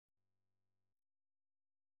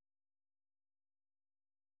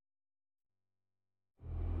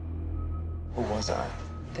Who was I?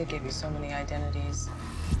 They gave you so many identities.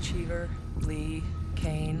 Cheever, Lee,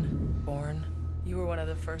 Kane, Bourne. You were one of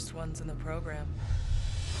the first ones in the program.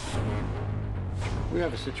 We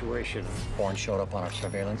have a situation. Bourne showed up on our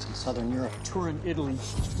surveillance in southern Europe. Tour in Italy.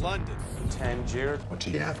 London. Tangier. What's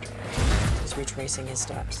he after? He's retracing his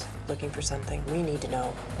steps, looking for something. We need to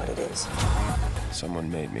know what it is. Someone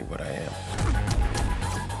made me what I am.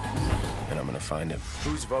 And I'm gonna find him.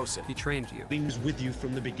 Who's Vosen? He trained you. He was with you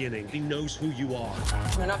from the beginning. He knows who you are.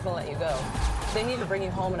 They're not gonna let you go. They need to bring you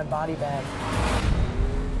home in a body bag.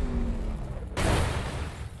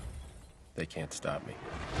 They can't stop me.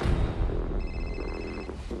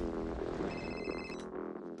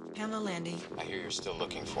 Hello, Landy. I hear you're still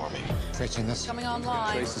looking for me. Tracing this. Coming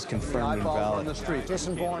online. Trace is confirmed invalid. On the street.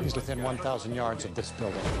 Jason Bourne is within 1,000 yards of this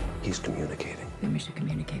building. He's communicating. Then we should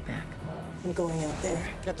communicate back. I'm going out there.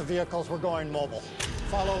 Get the vehicles, we're going mobile.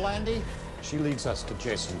 Follow Landy. She leads us to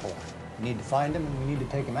Jason Bourne. We need to find him and we need to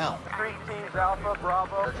take him out. 3 teams, Alpha,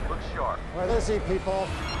 Bravo. Look sharp. Where is he, people?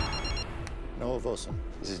 No Vosen.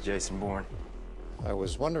 This is Jason Bourne. I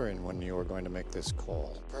was wondering when you were going to make this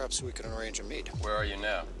call. Perhaps we can arrange a meet. Where are you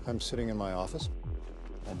now? I'm sitting in my office.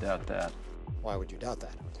 I doubt that. Why would you doubt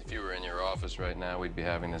that? If you were in your office right now, we'd be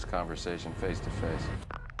having this conversation face to face.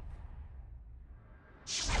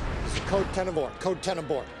 This is code 10 aboard. Code 10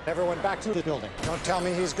 aboard. Everyone back to the building. Don't tell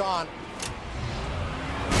me he's gone.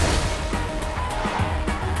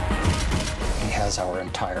 He has our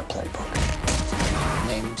entire playbook.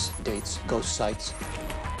 Names, dates, ghost sites.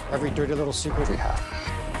 Every dirty little secret we have.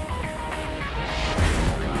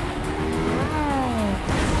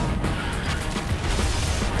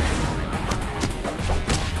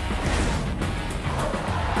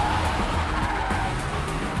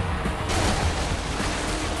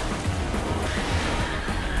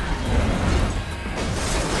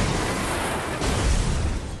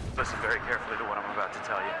 Listen very carefully to what I'm about to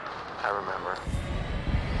tell you. I remember.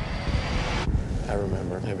 I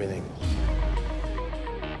remember everything.